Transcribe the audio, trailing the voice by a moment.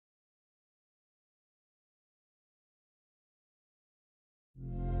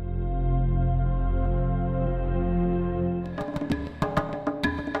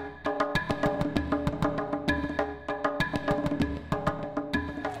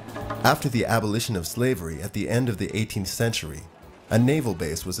After the abolition of slavery at the end of the 18th century, a naval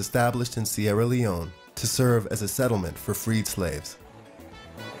base was established in Sierra Leone to serve as a settlement for freed slaves.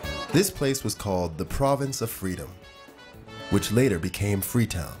 This place was called the Province of Freedom, which later became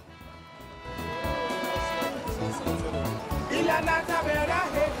Freetown.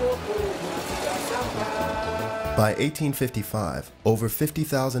 By 1855, over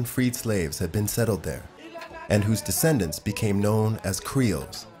 50,000 freed slaves had been settled there, and whose descendants became known as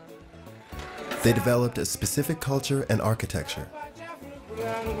Creoles. They developed a specific culture and architecture.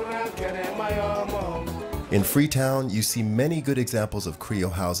 In Freetown, you see many good examples of Creole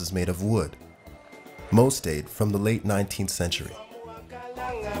houses made of wood. Most date from the late 19th century.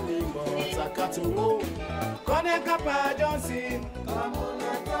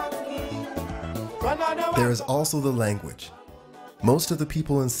 There is also the language. Most of the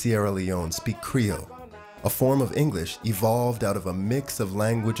people in Sierra Leone speak Creole, a form of English evolved out of a mix of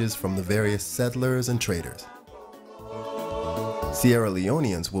languages from the various settlers and traders. Sierra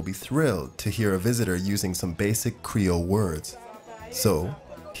Leoneans will be thrilled to hear a visitor using some basic Creole words. So,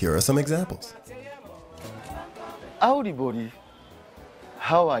 here are some examples. Howdy, buddy.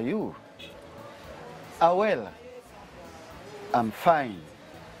 How are you? Well, I'm fine.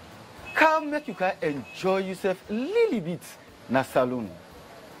 Come make you can enjoy yourself a little bit na saloon.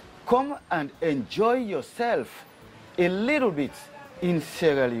 Come and enjoy yourself a little bit in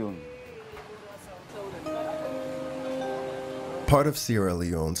Sierra Leone. Part of Sierra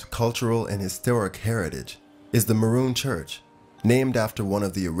Leone's cultural and historic heritage is the Maroon Church, named after one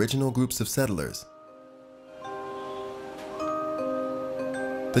of the original groups of settlers.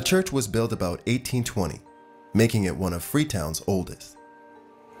 The church was built about 1820, making it one of Freetown's oldest.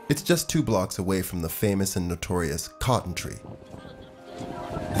 It's just 2 blocks away from the famous and notorious cotton tree.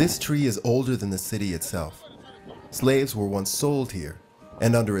 This tree is older than the city itself. Slaves were once sold here,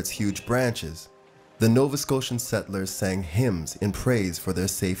 and under its huge branches, the Nova Scotian settlers sang hymns in praise for their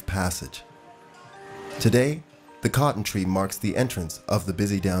safe passage. Today, the cotton tree marks the entrance of the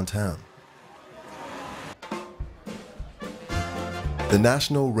busy downtown. The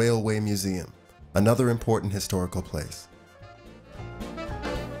National Railway Museum, another important historical place.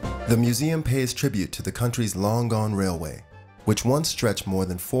 The museum pays tribute to the country's long-gone railway, which once stretched more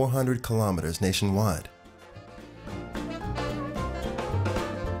than 400 kilometers nationwide.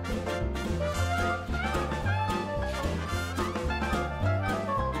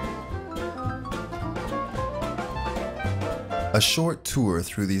 A short tour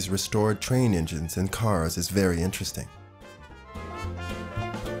through these restored train engines and cars is very interesting.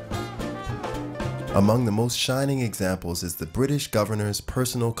 Among the most shining examples is the British governor's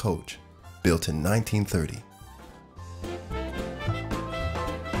personal coach, built in 1930.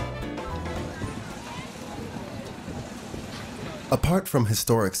 Apart from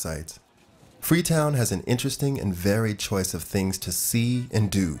historic sites, Freetown has an interesting and varied choice of things to see and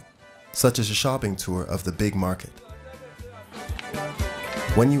do, such as a shopping tour of the big market.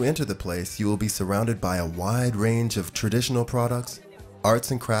 When you enter the place, you will be surrounded by a wide range of traditional products,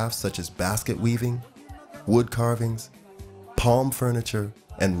 arts and crafts such as basket weaving, wood carvings, palm furniture,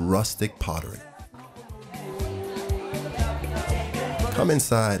 and rustic pottery. Come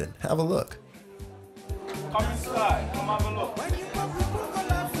inside and have a look. Come inside, come have a look.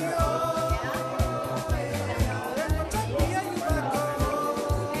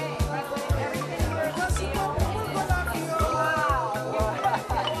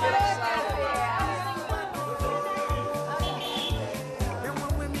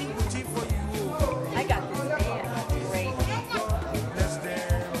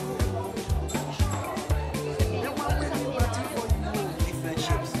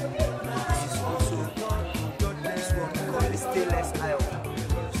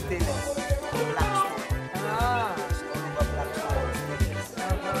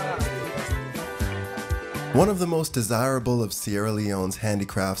 One of the most desirable of Sierra Leone's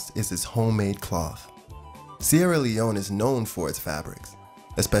handicrafts is its homemade cloth. Sierra Leone is known for its fabrics,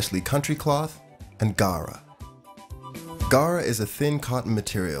 especially country cloth and gara. Gara is a thin cotton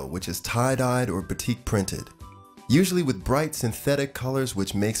material which is tie-dyed or batik printed, usually with bright synthetic colors,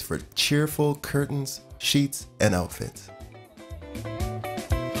 which makes for cheerful curtains, sheets, and outfits.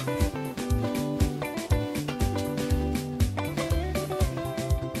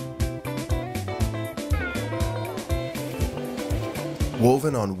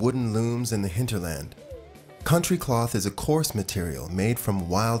 Woven on wooden looms in the hinterland, country cloth is a coarse material made from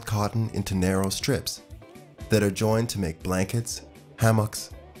wild cotton into narrow strips that are joined to make blankets,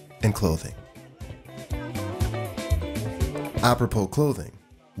 hammocks, and clothing. Apropos clothing,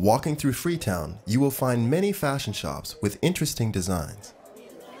 walking through Freetown, you will find many fashion shops with interesting designs.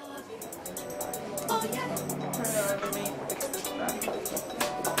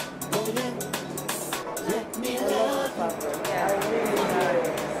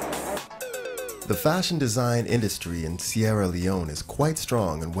 The fashion design industry in Sierra Leone is quite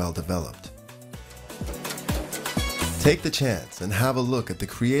strong and well developed. Take the chance and have a look at the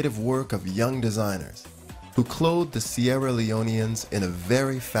creative work of young designers who clothe the Sierra Leoneans in a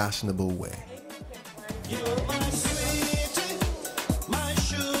very fashionable way.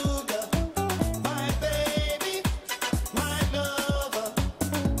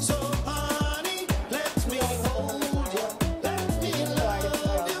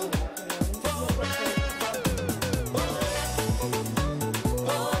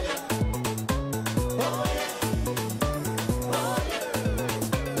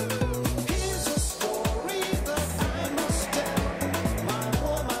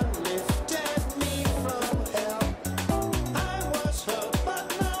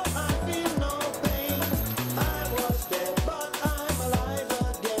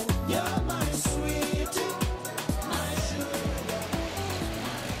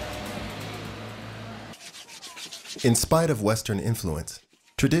 In spite of Western influence,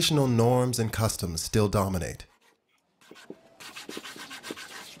 traditional norms and customs still dominate.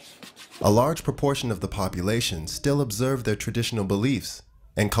 A large proportion of the population still observe their traditional beliefs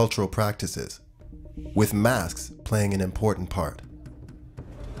and cultural practices, with masks playing an important part.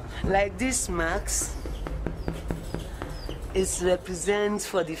 Like this mask, it represents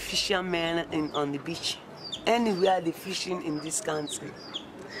for the fishermen on the beach. Anywhere they're fishing in this country,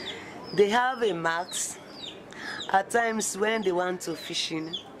 they have a mask. At times when they want to fish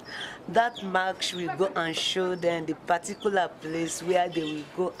in, that mark will go and show them the particular place where they will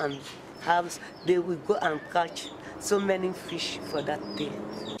go and catch so many fish for that day.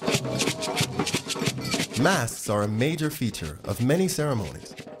 Masks are a major feature of many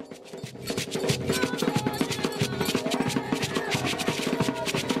ceremonies,